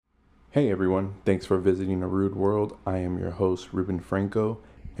Hey everyone, thanks for visiting A Rude World. I am your host, Ruben Franco,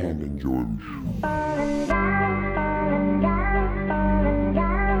 and enjoy the show.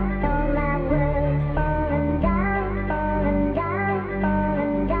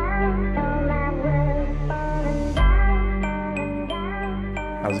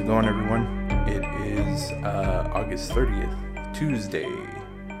 How's it going, everyone? It is August 30th, Tuesday,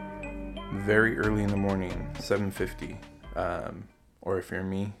 very early in the morning, 7:50. Or if you're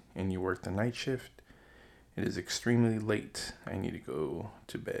me and you work the night shift, it is extremely late. I need to go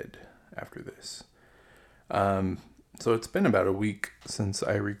to bed after this. So it's been about a week since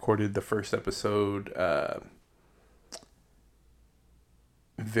I recorded the first episode.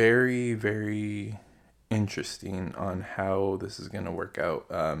 Very, very interesting on how this is going to work out.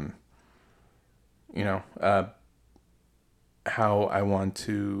 How I want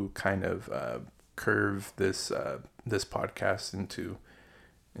to kind of curve this podcast into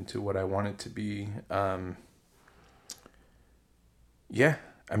what I want it to be.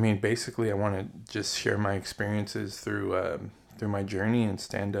 Basically, I want to just share my experiences through my journey in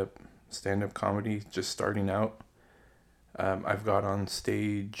stand up comedy, just starting out. I've got on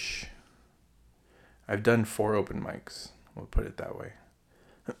stage. I've done 4 open mics. We'll put it that way.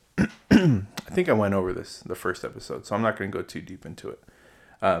 I think I went over this the first episode, so I'm not going to go too deep into it.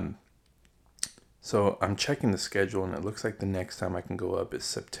 So I'm checking the schedule, and it looks like the next time I can go up is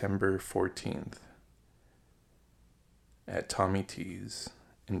September 14th at Tommy T's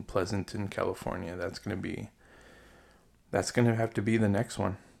in Pleasanton, California. That's going to have to be the next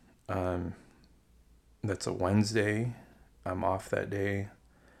one. That's a Wednesday. I'm off that day.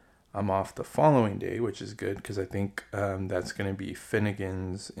 I'm off the following day, which is good because I think that's going to be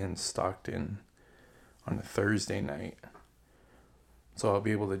Finnegan's in Stockton on a Thursday night. So I'll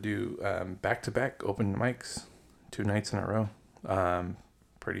be able to do back-to-back open mics 2 nights in a row.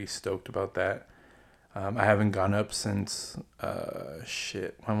 Pretty stoked about that. I haven't gone up since,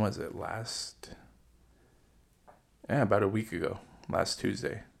 when was it? About a week ago, last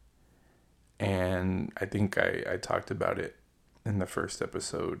Tuesday. And I think I talked about it in the first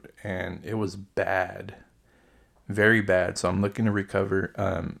episode, and it was bad, very bad. So I'm looking to recover.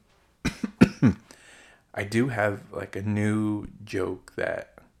 I do have like a new joke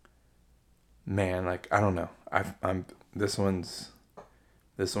that, man, like I don't know. This one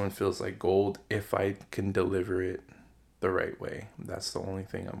feels like gold if I can deliver it the right way. That's the only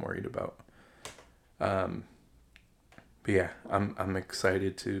thing I'm worried about. But yeah, I'm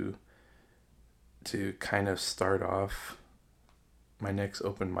excited to kind of start off my next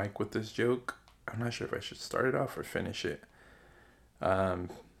open mic with this joke. I'm not sure if I should start it off or finish it.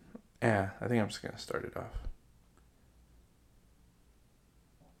 I think I'm just gonna start it off.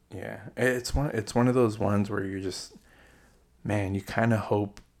 Yeah, it's one of those ones where you're just, man, you kind of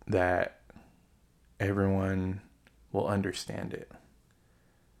hope that everyone will understand it.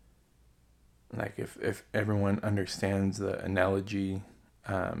 Like if everyone understands the analogy,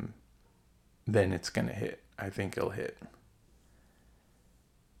 then it's gonna hit. I think it'll hit.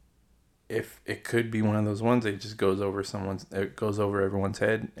 If it could be one of those ones that just goes over everyone's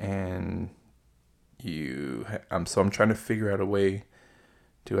head, and I'm trying to figure out a way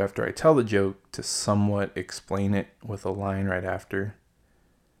to, after I tell the joke, to somewhat explain it with a line right after,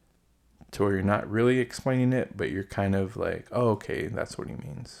 to where you're not really explaining it, but you're kind of like, oh, okay, that's what he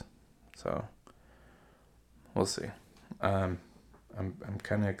means. So we'll see. I'm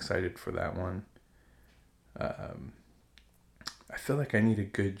kind of excited for that one. I feel like I need a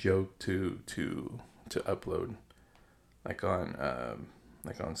good joke to upload, like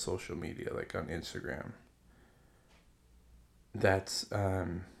on social media, like on Instagram. That's I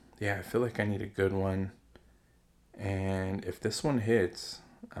feel like I need a good one, and if this one hits,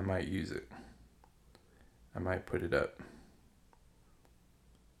 I might use it. I might put it up.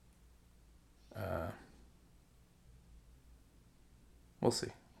 We'll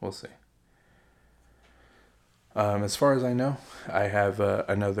see. As far as I know, I have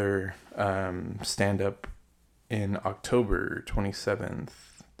another stand-up in October 27th,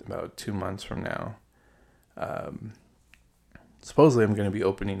 about 2 months from now. Supposedly I'm going to be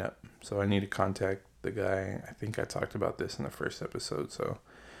opening up, so I need to contact the guy. I think I talked about this in the first episode, so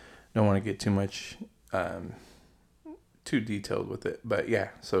don't want to get too detailed with it. But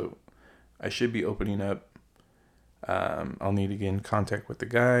yeah, so I should be opening up. I'll need to get in contact with the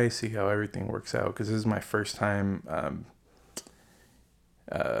guy, see how everything works out, because this is my first time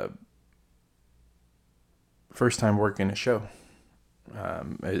working a show.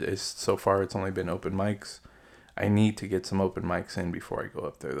 So far it's only been open mics. I need to get some open mics in before I go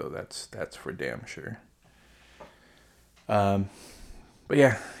up there, though. That's for damn sure. But But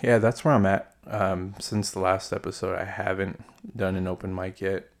yeah, that's where I'm at. Since the last episode, I haven't done an open mic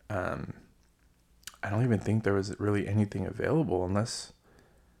yet. I don't even think there was really anything available unless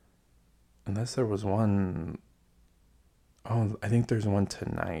there was one. Oh, I think there's one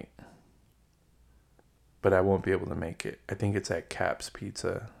tonight, but I won't be able to make it. I think it's at Cap's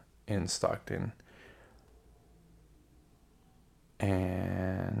Pizza in Stockton.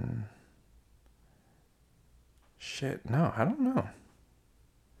 And shit, no, I don't know.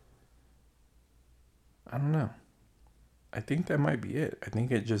 I think that might be it. I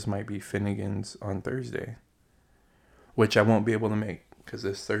think it just might be Finnegan's on Thursday, which I won't be able to make because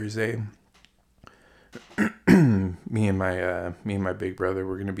this Thursday, me and my big brother,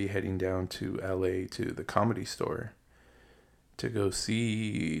 we're gonna be heading down to LA to the Comedy Store to go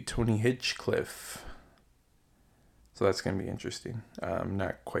see Tony Hinchcliffe. So that's gonna be interesting. I'm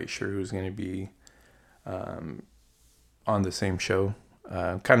not quite sure who's gonna be on the same show.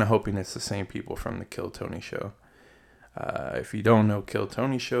 I'm kind of hoping it's the same people from the Kill Tony show. If you don't know Kill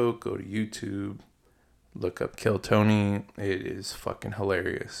Tony show, go to YouTube, look up Kill Tony. It is fucking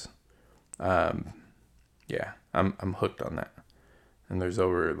hilarious. Yeah, I'm hooked on that. And there's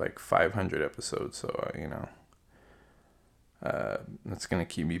over like 500 episodes, so that's gonna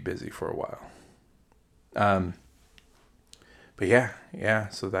keep me busy for a while. But yeah.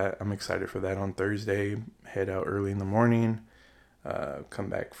 So that I'm excited for that on Thursday. Head out early in the morning. Come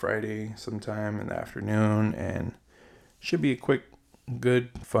back Friday sometime in the afternoon, and should be a quick, good,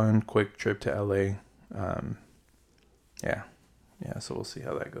 fun, quick trip to LA. Yeah. So we'll see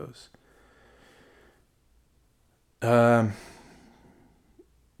how that goes.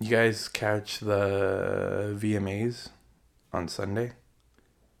 You guys catch the VMAs on Sunday?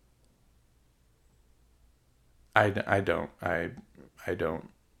 I don't. I don't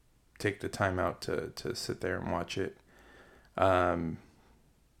take the time out to sit there and watch it. I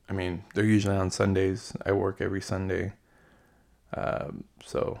mean, they're usually on Sundays. I work every Sunday.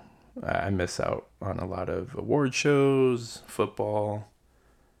 So I miss out on a lot of award shows, football.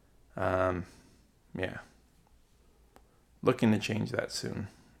 Yeah. Looking to change that soon.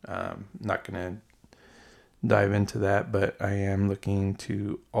 Not going to dive into that, but I am looking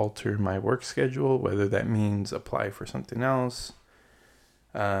to alter my work schedule, whether that means apply for something else.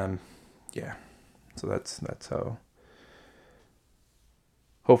 Yeah. So that's how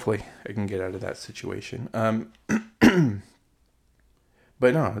hopefully I can get out of that situation.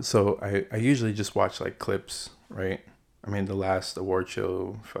 But no, so I usually just watch like clips, right? I mean, the last award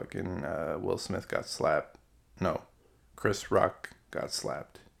show, fucking Will Smith got slapped. No, Chris Rock got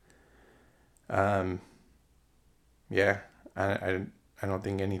slapped. Yeah, I don't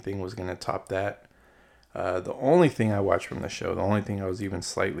think anything was gonna top that. The only thing I watched from the show, the only thing I was even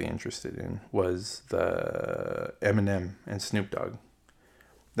slightly interested in was the Eminem and Snoop Dogg.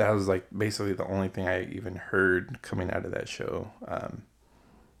 That was like basically the only thing I even heard coming out of that show.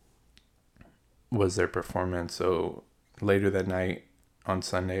 Was their performance. So later that night on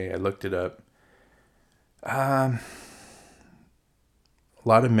Sunday, I looked it up. A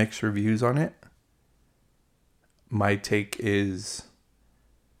lot of mixed reviews on it. My take is,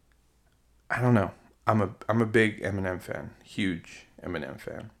 I don't know. I'm a big Eminem fan, huge Eminem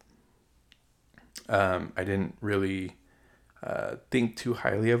fan. I didn't really think too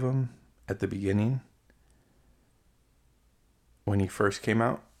highly of him at the beginning when he first came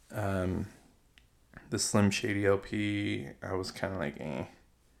out. The Slim Shady LP, I was kind of like, eh.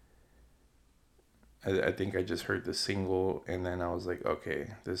 I think I just heard the single, and then I was like,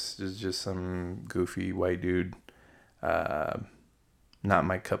 okay, this is just some goofy white dude. Not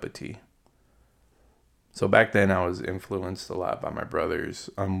my cup of tea. So back then I was influenced a lot by my brothers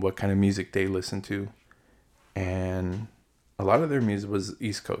on what kind of music they listened to. And a lot of their music was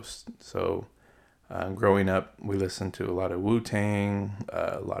East Coast. So growing up, we listened to a lot of Wu-Tang,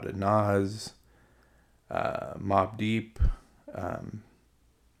 a lot of Nas, Mobb Deep.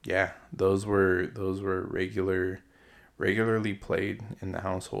 Yeah, those were regularly played in the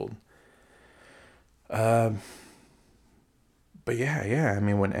household. But yeah. I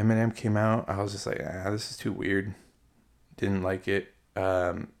mean, when Eminem came out, I was just like, this is too weird. Didn't like it.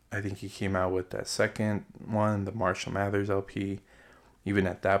 I think he came out with that second one, the Marshall Mathers LP. Even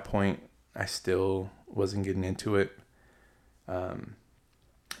at that point, I still wasn't getting into it.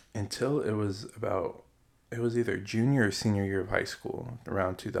 Until it was either junior or senior year of high school,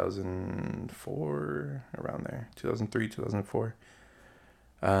 around 2004, around there, 2003, 2004.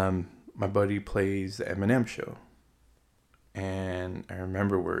 My buddy plays the Eminem show. And I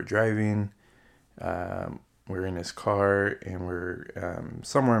remember we were driving, we're in his car, and we're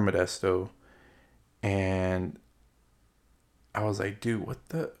somewhere in Modesto, and I was like, dude,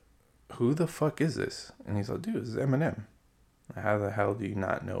 who the fuck is this? And he's like, dude, this is Eminem. How the hell do you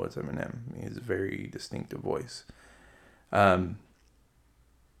not know it's Eminem? He has a very distinctive voice. And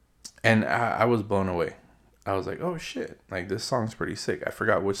I was blown away. I was like, oh shit, like this song's pretty sick. I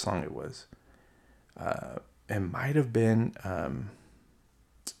forgot which song it was. It might have been,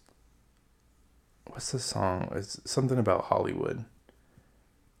 what's the song? It's something about Hollywood.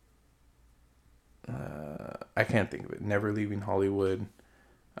 I can't think of it. Never Leaving Hollywood.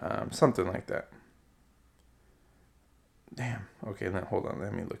 Something like that. Damn. Okay, then hold on.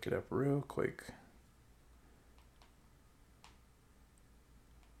 Let me look it up real quick.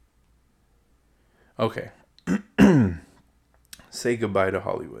 Okay. Say Goodbye to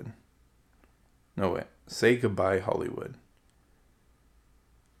Hollywood. No, wait. Say Goodbye Hollywood.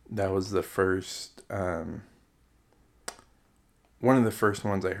 That was the first, one of the first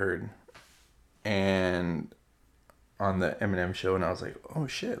ones I heard. And on the Eminem show, and I was like, oh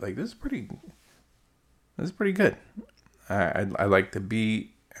shit, like this is pretty good. I like the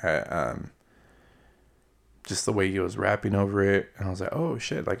beat, just the way he was rapping over it, and I was like, oh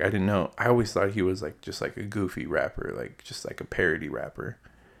shit, like I didn't know. I always thought he was like just like a goofy rapper, like just like a parody rapper.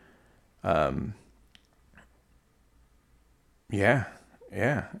 Yeah,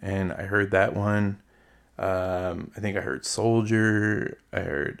 yeah, and I heard that one. I think I heard Soldier.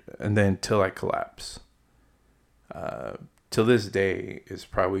 And then Till I Collapse. Till this day is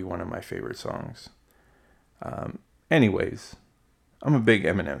probably one of my favorite songs. Anyways, I'm a big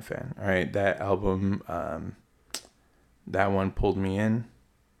Eminem fan. All right, that album, that one pulled me in,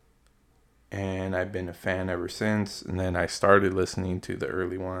 and I've been a fan ever since. And then I started listening to the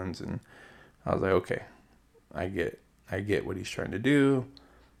early ones, and I was like, okay, I get what he's trying to do.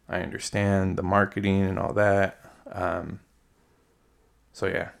 I understand the marketing and all that. So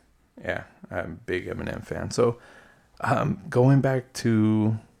yeah, I'm a big Eminem fan. So going back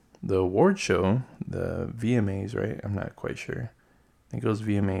to the award show, the VMAs, right? I'm not quite sure. I think it was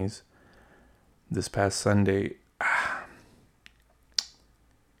VMAs this past Sunday.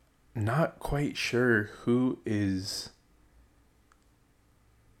 Not quite sure who is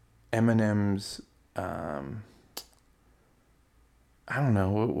Eminem's. I don't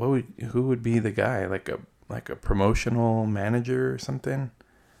know who would be the guy, like a promotional manager or something.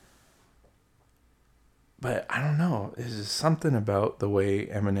 But I don't know. There's just something about the way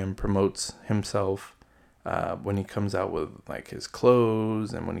Eminem promotes himself when he comes out with like his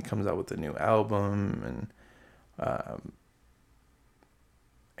clothes and when he comes out with the new album, and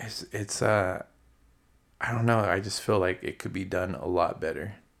it's I don't know. I just feel like it could be done a lot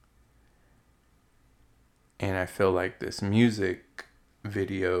better. And I feel like this music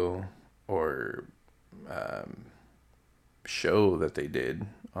video or show that they did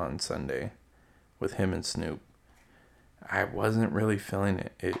on Sunday with him and Snoop, I wasn't really feeling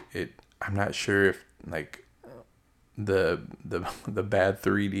it. I'm not sure if like the bad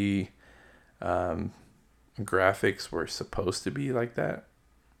 3D graphics were supposed to be like that,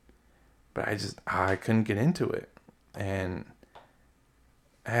 but I couldn't get into it. And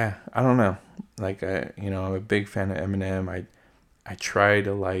I don't know. Like I'm a big fan of Eminem. I try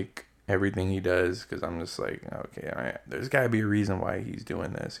to like everything he does because I'm just like, okay, all right, there's got to be a reason why he's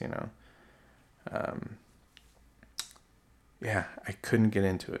doing this. Yeah, I couldn't get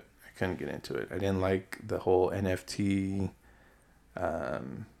into it. I didn't like the whole NFT.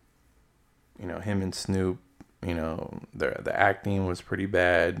 Him and Snoop. The acting was pretty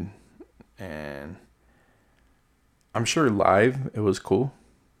bad, and I'm sure live it was cool.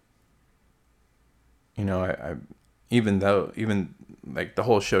 I even like the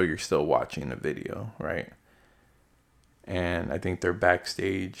whole show, you're still watching the video, right? And I think they're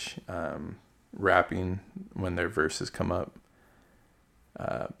backstage rapping when their verses come up.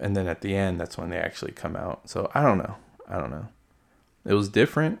 And then at the end, that's when they actually come out. So I don't know. It was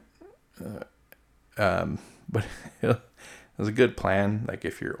different, but it was a good plan. Like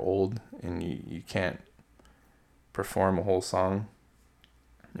if you're old and you can't perform a whole song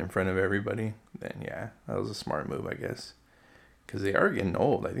in front of everybody, then yeah, that was a smart move, I guess. Because they are getting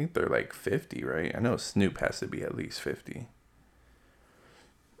old. I think they're like 50, right? I know Snoop has to be at least 50.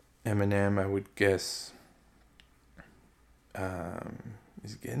 Eminem, I would guess,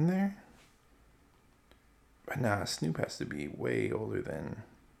 is getting there. But nah, Snoop has to be way older than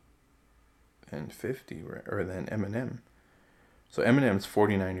 50, or than Eminem. So Eminem's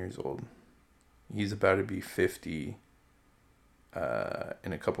 49 years old. He's about to be 50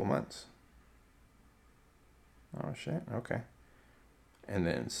 in a couple months. Oh shit, okay. And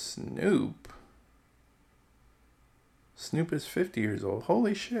then Snoop is 50 years old.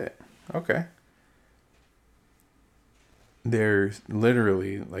 Holy shit. Okay. they're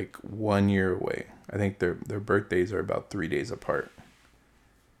literally like 1 year away. I think their birthdays are about 3 days apart.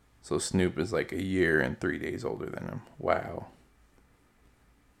 So Snoop is like a year and 3 days older than him. Wow.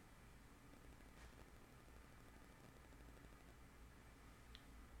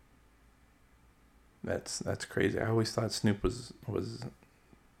 That's crazy. I always thought Snoop was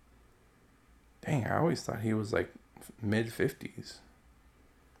dang, I always thought he was like mid 50s.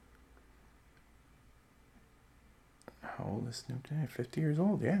 How old is Snoop? Dang, 50 years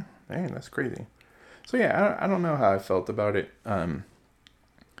old. Yeah. Dang, that's crazy. So yeah, I don't know how I felt about it.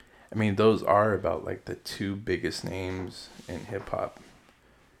 I mean, those are about like the two biggest names in hip hop,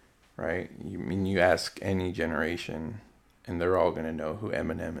 right? I mean, you ask any generation, and they're all gonna know who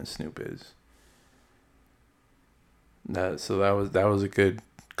Eminem and Snoop is. So that was a good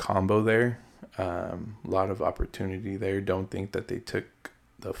combo there. A lot of opportunity there. Don't think that they took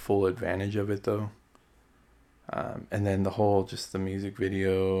the full advantage of it though. And then the whole just the music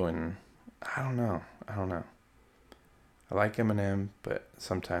video and I don't know. I don't know. I like Eminem, but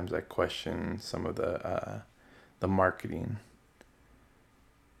sometimes I question some of the marketing.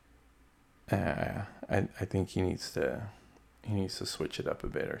 I think he needs to switch it up a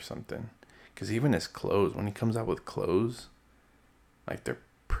bit or something. Cause even his clothes, when he comes out with clothes, like they're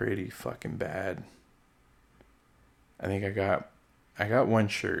pretty fucking bad. I think I got one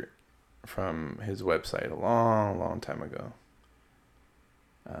shirt from his website a long, long time ago.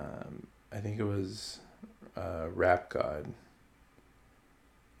 I think it was Rap God,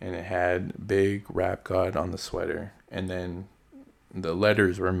 and it had big Rap God on the sweater, and then the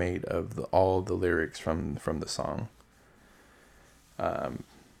letters were made of all the lyrics from the song. Um,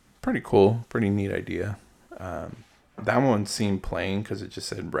 Pretty cool, pretty neat idea. Um, that one seemed plain because it just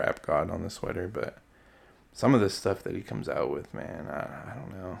said Rap God on the sweater, but some of the stuff that he comes out with, man, I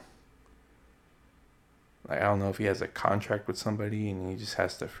don't know. Like I don't know if he has a contract with somebody and he just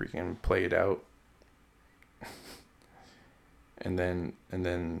has to freaking play it out, and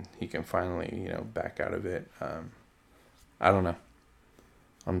then he can finally back out of it. I don't know.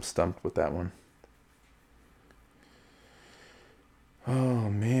 I'm stumped with that one. Oh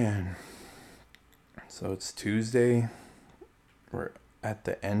man. So it's Tuesday. We're at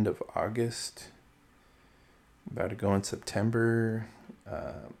the end of August. About to go in September.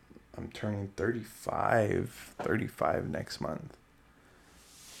 I'm turning 35 next month.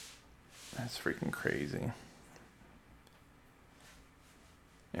 That's freaking crazy.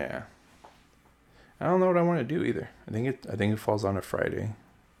 Yeah. I don't know what I want to do either. I think it falls on a Friday,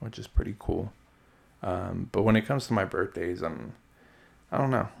 which is pretty cool. But when it comes to my birthdays, I don't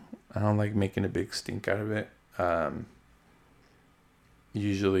know. I don't like making a big stink out of it.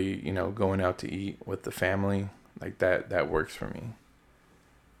 Usually, going out to eat with the family, like that works for me.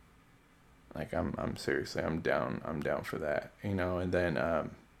 Like I'm seriously, I'm down for that, and then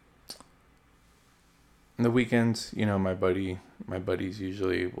on the weekends, my buddies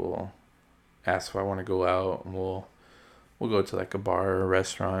usually will ask if I want to go out, and we'll go to like a bar or a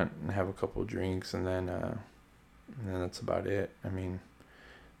restaurant and have a couple drinks, and then that's about it. I mean,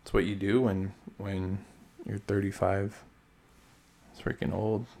 it's what you do when you're 35. It's freaking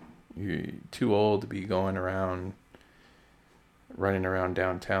old. You're too old to be going around, running around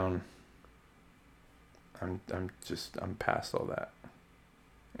downtown. I'm past all that,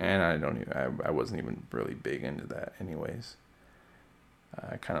 and I wasn't even really big into that, anyways.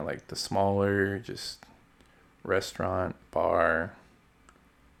 I kind of like the smaller, just restaurant, bar.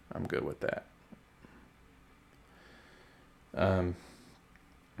 I'm good with that. Um,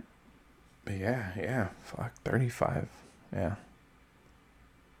 but yeah, fuck, 35. Yeah,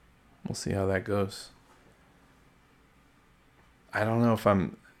 we'll see how that goes. I don't know if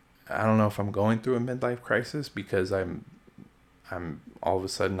I'm, I don't know if I'm going through a midlife crisis because I'm all of a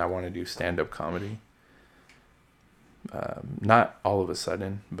sudden I want to do stand up comedy. Not all of a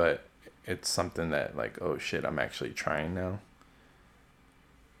sudden, but it's something that like, oh shit, I'm actually trying now.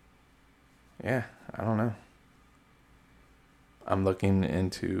 Yeah, I don't know. I'm looking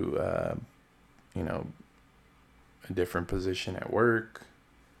into, you know, a different position at work.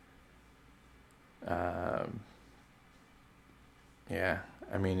 Um, yeah,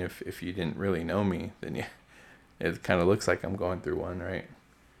 I mean, if you didn't really know me, then yeah, it kind of looks like I'm going through one, right?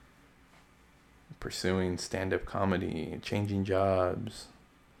 Pursuing stand-up comedy, changing jobs.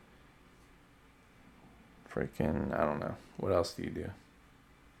 Freaking, I don't know. What else do you do?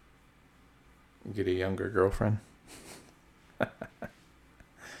 You get a younger girlfriend?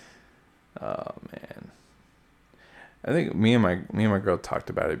 Oh man. I think me and my girl talked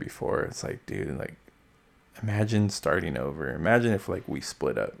about it before. It's like, dude, like imagine starting over. Imagine if like we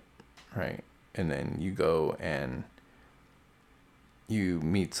split up, right? And then you go and you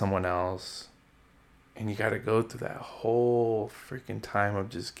meet someone else, and you got to go through that whole freaking time of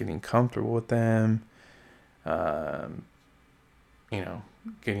just getting comfortable with them, um, you know,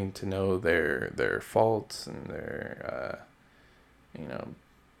 getting to know their faults and their, you know,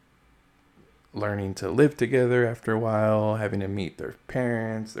 learning to live together after a while, having to meet their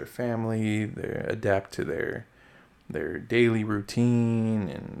parents, their family, adapt to their daily routine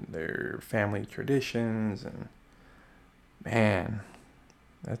and their family traditions. And man,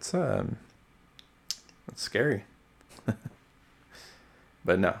 that's scary.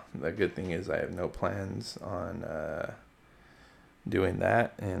 But no, the good thing is I have no plans on doing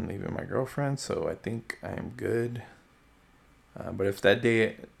that and leaving my girlfriend, so I think I'm good. But if that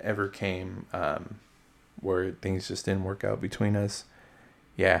day ever came where things just didn't work out between us,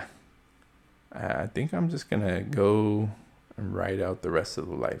 yeah, I think I'm just going to go and ride out the rest of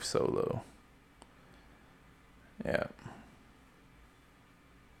the life solo. Yeah.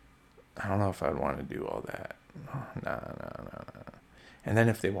 I don't know if I'd want to do all that. No. And then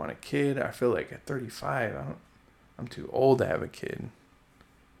if they want a kid, I feel like at 35, I'm too old to have a kid.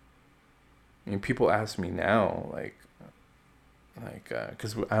 I mean, people ask me now, like,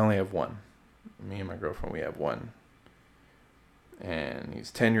 because I only have one. Me and my girlfriend, we have one. And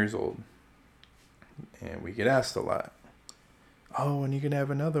he's 10 years old. And we get asked a lot. Oh, when are you going to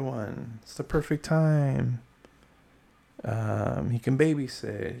have another one? It's the perfect time. He can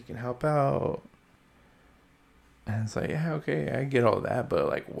babysit. He can help out. And it's like, yeah, okay, I get all that. But,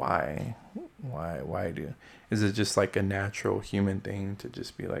 like, why? Why do? Is it just, like, a natural human thing to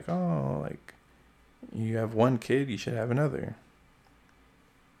just be like, oh, like, you have one kid, you should have another?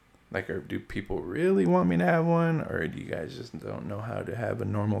 Like, or do people really want me to have one? Or do you guys just don't know how to have a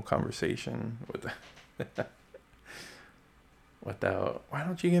normal conversation without, why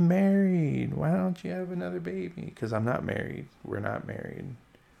don't you get married? Why don't you have another baby? Because I'm not married. We're not married.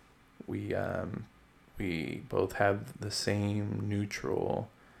 We both have the same neutral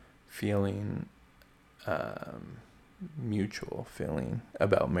feeling, mutual feeling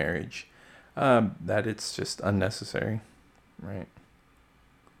about marriage, that it's just unnecessary, right?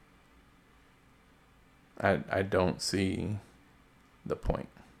 I don't see the point.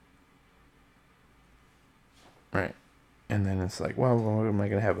 Right. And then it's like, well, am I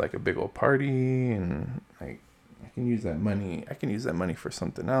going to have like a big old party? And like, I can use that money for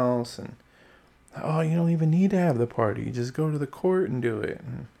something else. And, oh, you don't even need to have the party. You just go to the court and do it.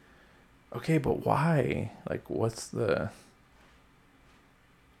 And, okay, but why? Like,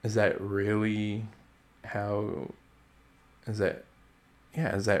 is that really how, is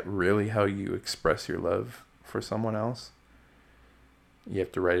that really how you express your love for someone else? You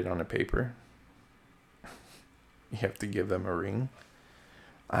have to write it on a paper. You have to give them a ring.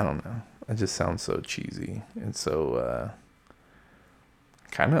 I don't know. It just sounds so cheesy and so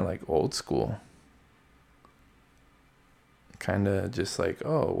kind of like old school. Kind of just like,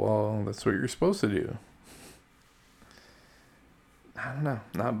 oh, well, that's what you're supposed to do. I don't know.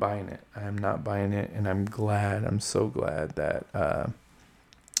 Not buying it. I'm not buying it, and I'm so glad that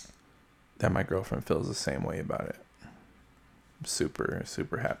that my girlfriend feels the same way about it. I'm super,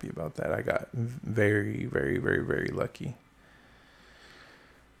 super happy about that. I got very, very, very, very lucky.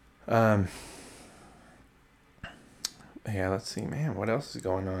 Yeah, let's see, man, what else is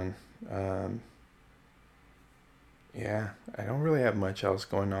going on? Yeah, I don't really have much else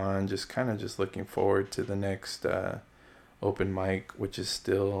going on. Just kind of just looking forward to the next open mic, which is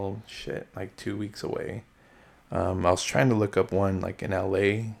still like 2 weeks away. I was trying to look up one like in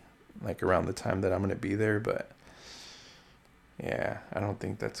LA, like around the time that I'm gonna be there, but yeah, I don't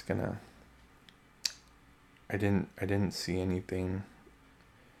think that's gonna. I didn't see anything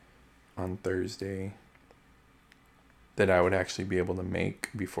on Thursday that I would actually be able to make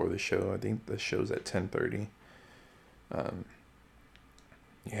before the show. I think the show's at 10:30.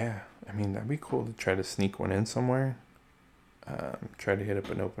 Yeah, I mean, that'd be cool to try to sneak one in somewhere. Try to hit up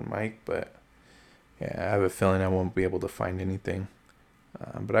an open mic, but yeah, I have a feeling I won't be able to find anything.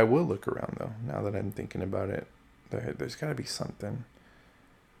 But I will look around though. Now that I'm thinking about it, there's got to be something.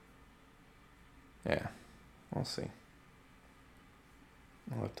 Yeah, we'll see.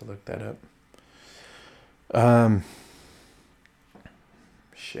 I'll have to look that up.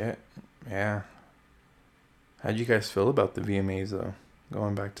 Shit. Yeah. How'd you guys feel about the VMAs though?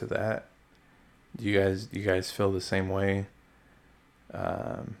 Going back to that, do you guys feel the same way?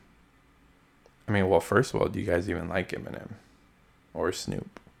 I mean, well, first of all, do you guys even like Eminem or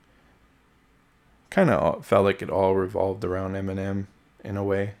Snoop? Kind of felt like it all revolved around Eminem in a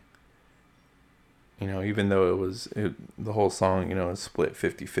way. You know, even though the whole song, is split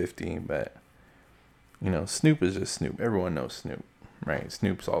 50-50, but, Snoop is just Snoop. Everyone knows Snoop. right?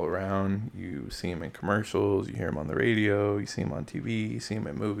 Snoop's all around. You see him in commercials. You hear him on the radio. You see him on TV. You see him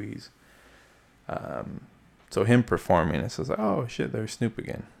in movies. So him performing, it's just like, oh shit, there's Snoop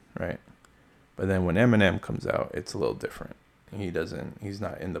again, right? But then when Eminem comes out, it's a little different. He's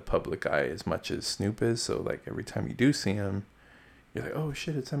not in the public eye as much as Snoop is. So like every time you do see him, you're like, oh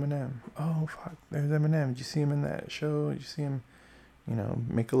shit, it's Eminem. Oh fuck, there's Eminem. Did you see him in that show? Did you see him,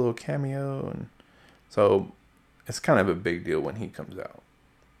 make a little cameo? And so it's kind of a big deal when he comes out.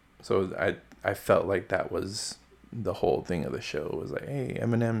 So I felt like that was the whole thing of the show, was like, hey,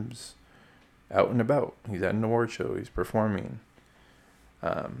 Eminem's out and about. He's at an award show. He's performing.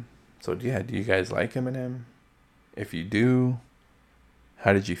 So yeah, do you guys like Eminem? If you do,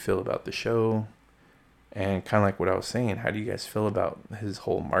 how did you feel about the show? And kind of like what I was saying, how do you guys feel about his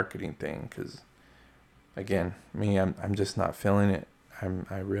whole marketing thing? Because again, me, I'm just not feeling it. I'm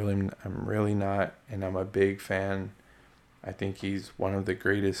really not, and I'm a big fan. I think he's one of the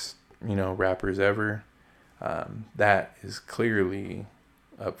greatest, rappers ever. That is clearly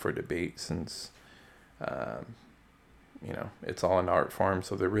up for debate, since it's all an art form,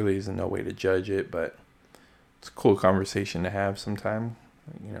 so there really isn't no way to judge it. But it's a cool conversation to have sometime.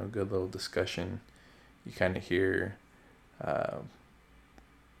 Good little discussion. You kind of hear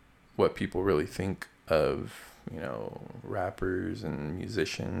what people really think of rappers and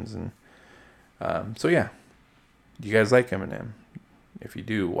musicians. And so yeah, do you guys like Eminem? If you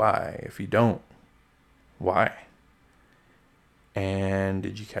do, why? If you don't, why? And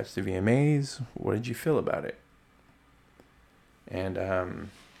did you catch the VMAs? What did you feel about it? And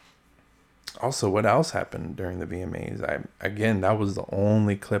also, what else happened during the VMAs? That was the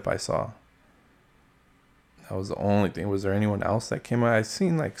only clip I saw. That was the only thing. Was there anyone else that came out? I've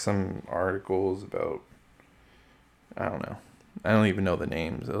seen like some articles about, I don't know. I don't even know the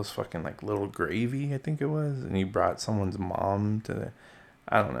names. It was fucking like Little Gravy, I think it was. And he brought someone's mom to the,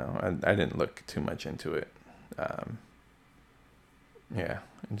 I don't know. I didn't look too much into it. Yeah,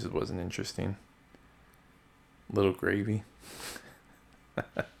 it just wasn't interesting. Little Gravy.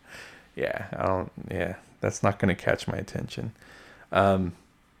 Yeah, that's not going to catch my attention. But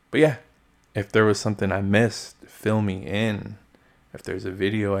yeah, if there was something I missed, fill me in. If there's a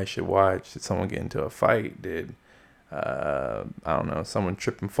video I should watch, did someone get into a fight? Did, I don't know, someone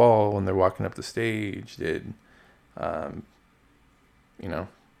trip and fall when they're walking up the stage? Did, someone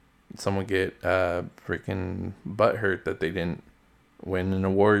get freaking butthurt that they didn't win an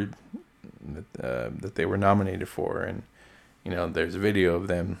award that they were nominated for? And, there's a video of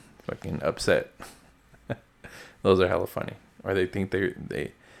them fucking upset. Those are hella funny. Or they think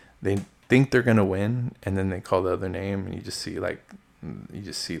they think they're gonna win, and then they call the other name, and you just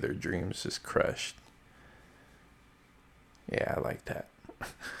see their dreams just crushed. Yeah, I like that.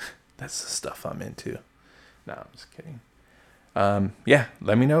 That's the stuff I'm into. No, I'm just kidding. Yeah,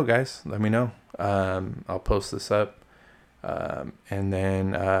 let me know, guys. Let me know. I'll post this up. And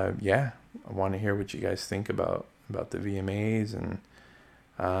then, I want to hear what you guys think about the VMAs, and,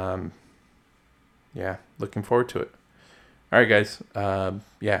 looking forward to it. All right, guys.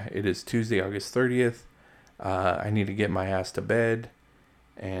 It is Tuesday, August 30th. I need to get my ass to bed,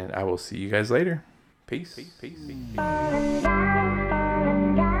 and I will see you guys later. Peace. Peace.